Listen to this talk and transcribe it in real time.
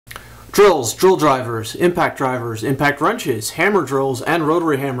Drills, drill drivers, impact wrenches, hammer drills, and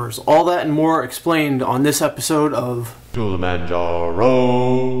rotary hammers. All that and more explained on this episode of Kilimanjaro.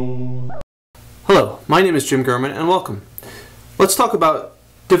 Hello, my name is Jim Gurman and welcome. Let's talk about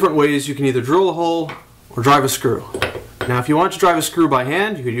different ways you can either drill a hole or drive a screw. Now if you want to drive a screw by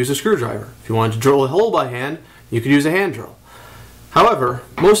hand, you could use a screwdriver. If you want to drill a hole by hand, you could use a hand drill. However,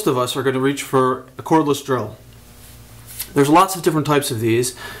 most of us are going to reach for a cordless drill. There's lots of different types of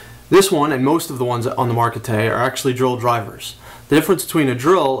these. This one and most of the ones on the market today are actually drill drivers. The difference between a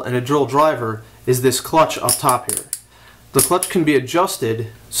drill and a drill driver is this clutch up top here. The clutch can be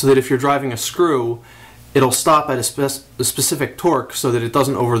adjusted so that if you're driving a screw, it'll stop at a specific torque so that it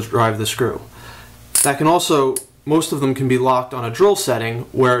doesn't overdrive the screw. That can also, most of them can be locked on a drill setting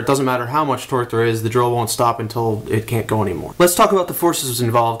where it doesn't matter how much torque there is, the drill won't stop until it can't go anymore. Let's talk about the forces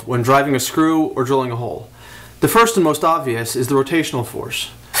involved when driving a screw or drilling a hole. The first and most obvious is the rotational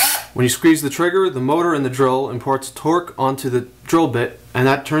force. When you squeeze the trigger, the motor in the drill imports torque onto the drill bit, and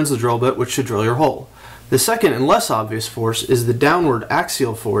that turns the drill bit, which should drill your hole. The second and less obvious force is the downward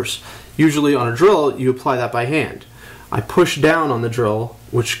axial force. Usually on a drill, you apply that by hand. I push down on the drill,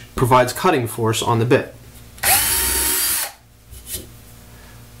 which provides cutting force on the bit.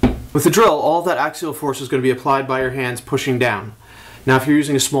 With the drill, all of that axial force is going to be applied by your hands pushing down. Now if you're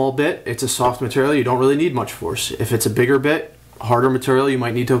using a small bit, it's a soft material, you don't really need much force. If it's a bigger bit, harder material, you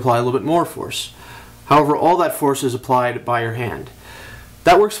might need to apply a little bit more force. However, all that force is applied by your hand.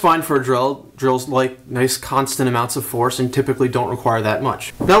 That works fine for a drill. Drills like nice constant amounts of force and typically don't require that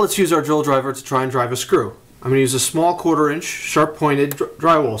much. Now let's use our drill driver to try and drive a screw. I'm going to use a small 1/4 inch sharp pointed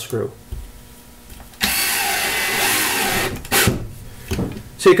drywall screw.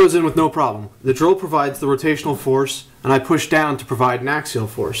 See, it goes in with no problem. The drill provides the rotational force and I push down to provide an axial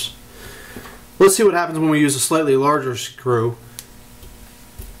force. Let's see what happens when we use a slightly larger screw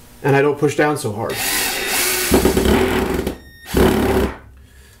and I don't push down so hard.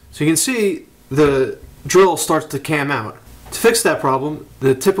 So you can see the drill starts to cam out. To fix that problem,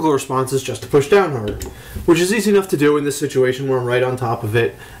 the typical response is just to push down harder, which is easy enough to do in this situation where I'm right on top of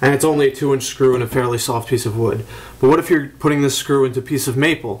it and it's only a 2-inch screw and a fairly soft piece of wood. But what if you're putting this screw into a piece of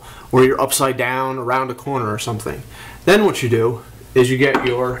maple or you're upside down around a corner or something? Then what you do is you get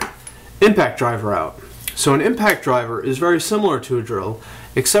your impact driver out. So an impact driver is very similar to a drill,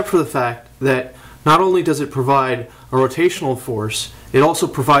 except for the fact that not only does it provide a rotational force, it also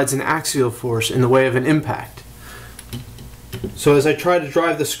provides an axial force in the way of an impact. So as I try to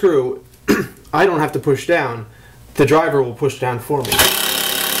drive the screw, I don't have to push down, the driver will push down for me.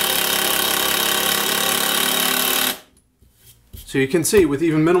 So you can see with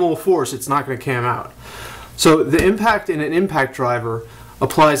even minimal force it's not going to cam out. So the impact in an impact driver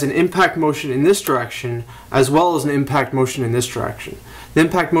applies an impact motion in this direction as well as an impact motion in this direction. The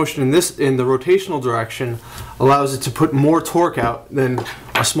impact motion in the rotational direction allows it to put more torque out than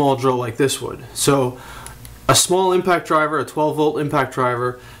a small drill like this would. So a small impact driver, a 12-volt impact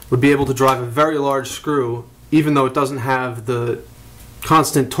driver, would be able to drive a very large screw even though it doesn't have the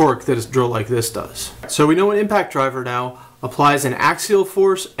constant torque that a drill like this does. So we know an impact driver now applies an axial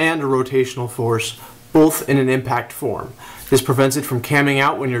force and a rotational force, both in an impact form. This prevents it from camming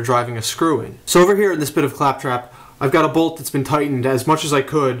out when you're driving a screw in. So over here in this bit of claptrap, I've got a bolt that's been tightened as much as I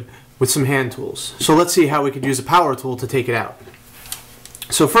could with some hand tools. So let's see how we could use a power tool to take it out.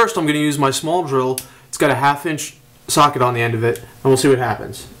 So first I'm going to use my small drill. It's got a 1/2 inch socket on the end of it, and we'll see what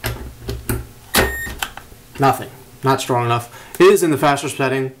happens. Nothing. Not strong enough. It is in the faster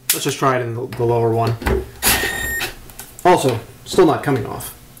setting. Let's just try it in the lower one. Also, still not coming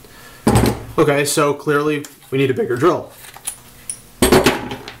off. Okay, so clearly we need a bigger drill.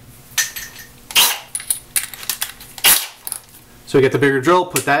 So we get the bigger drill,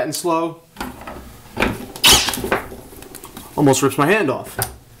 put that in slow. Almost rips my hand off,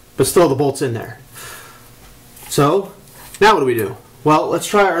 but still the bolt's in there. So, now what do we do? Well, let's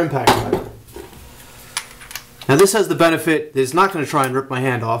try our impact driver. Now this has the benefit that it's not going to try and rip my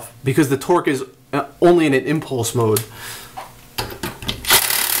hand off because the torque is only in an impulse mode.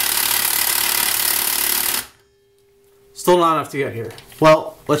 Still not enough to get here.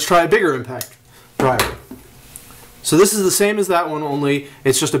 Well, let's try a bigger impact driver. So this is the same as that one, only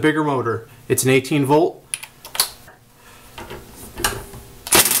it's just a bigger motor. It's an 18 volt.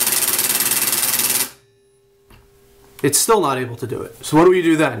 It's still not able to do it. So what do we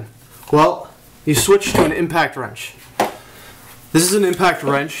do then? Well, you switch to an impact wrench. This is an impact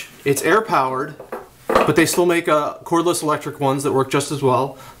wrench. It's air powered, but they still make cordless electric ones that work just as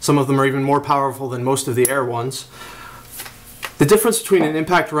well. Some of them are even more powerful than most of the air ones. The difference between an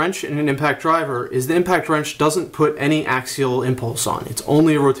impact wrench and an impact driver is the impact wrench doesn't put any axial impulse on. It's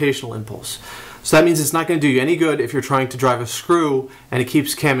only a rotational impulse. So that means it's not going to do you any good if you're trying to drive a screw and it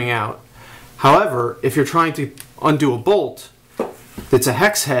keeps camming out. However, if you're trying to undo a bolt that's a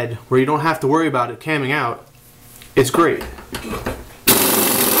hex head where you don't have to worry about it camming out, it's great.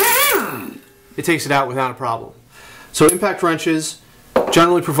 It takes it out without a problem. So impact wrenches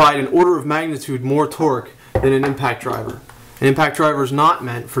generally provide an order of magnitude more torque than an impact driver. An impact driver is not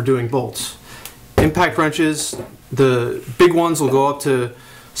meant for doing bolts. Impact wrenches, the big ones will go up to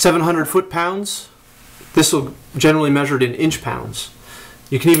 700 foot-pounds. This will generally measured in inch-pounds.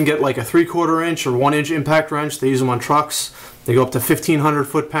 You can even get like a 3/4 inch or 1 inch impact wrench. They use them on trucks. They go up to 1,500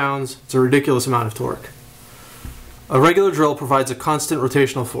 foot-pounds. It's a ridiculous amount of torque. A regular drill provides a constant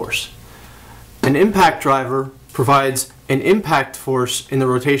rotational force. An impact driver provides an impact force in the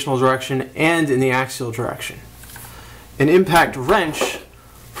rotational direction and in the axial direction. An impact wrench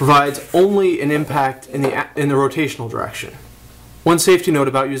provides only an impact in the rotational direction. One safety note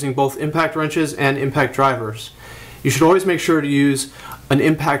about using both impact wrenches and impact drivers: you should always make sure to use an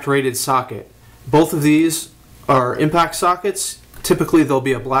impact rated socket. Both of these are impact sockets. Typically there'll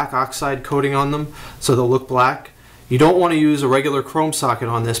be a black oxide coating on them, so they'll look black. You don't want to use a regular chrome socket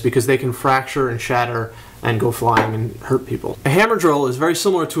on this because they can fracture and shatter and go flying and hurt people. A hammer drill is very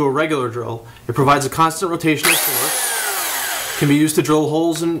similar to a regular drill. It provides a constant rotational force. Can be used to drill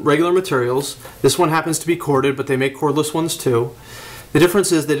holes in regular materials. This one happens to be corded, but they make cordless ones too. The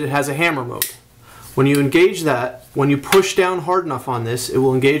difference is that it has a hammer mode. When you engage that, when you push down hard enough on this, it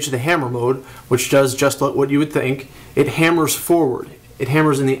will engage the hammer mode, which does just what you would think. It hammers forward. It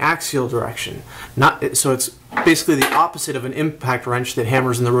hammers in the axial direction. So it's basically the opposite of an impact wrench that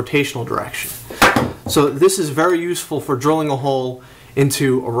hammers in the rotational direction. So this is very useful for drilling a hole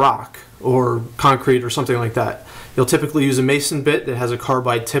into a rock or concrete or something like that. You'll typically use a mason bit that has a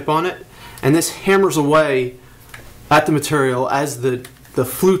carbide tip on it, and this hammers away at the material as the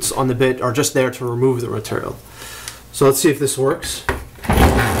flutes on the bit are just there to remove the material. So let's see if this works.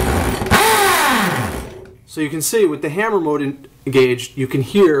 So you can see with the hammer mode engaged, you can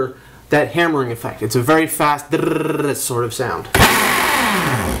hear that hammering effect. It's a very fast sort of sound.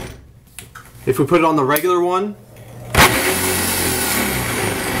 If we put it on the regular one,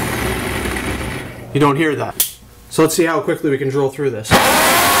 you don't hear that. So let's see how quickly we can drill through this.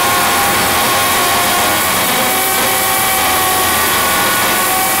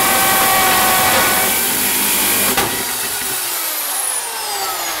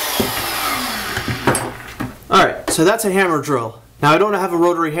 Alright, so that's a hammer drill. Now I don't have a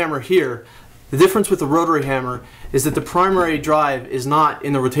rotary hammer here. The difference with the rotary hammer is that the primary drive is not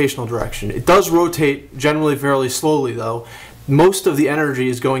in the rotational direction. It does rotate generally fairly slowly though. Most of the energy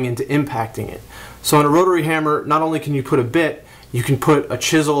is going into impacting it. So on a rotary hammer, not only can you put a bit, you can put a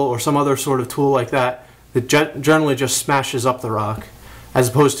chisel or some other sort of tool like that that generally just smashes up the rock, as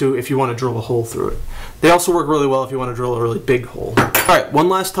opposed to if you want to drill a hole through it. They also work really well if you want to drill a really big hole. Alright, one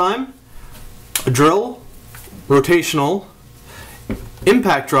last time. A drill, rotational,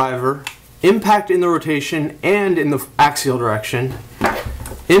 impact driver, impact in the rotation and in the axial direction,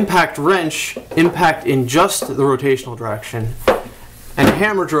 impact wrench, impact in just the rotational direction, and a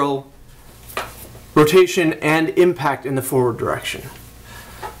hammer drill, rotation and impact in the forward direction.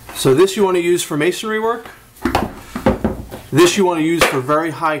 So this you want to use for masonry work. This you want to use for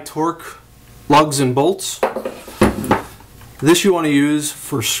very high torque lugs and bolts. This you want to use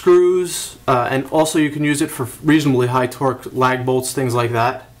for screws, and also you can use it for reasonably high torque lag bolts, things like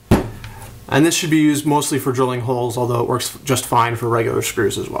that. And this should be used mostly for drilling holes, although it works just fine for regular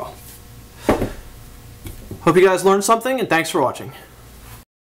screws as well. Hope you guys learned something, and thanks for watching.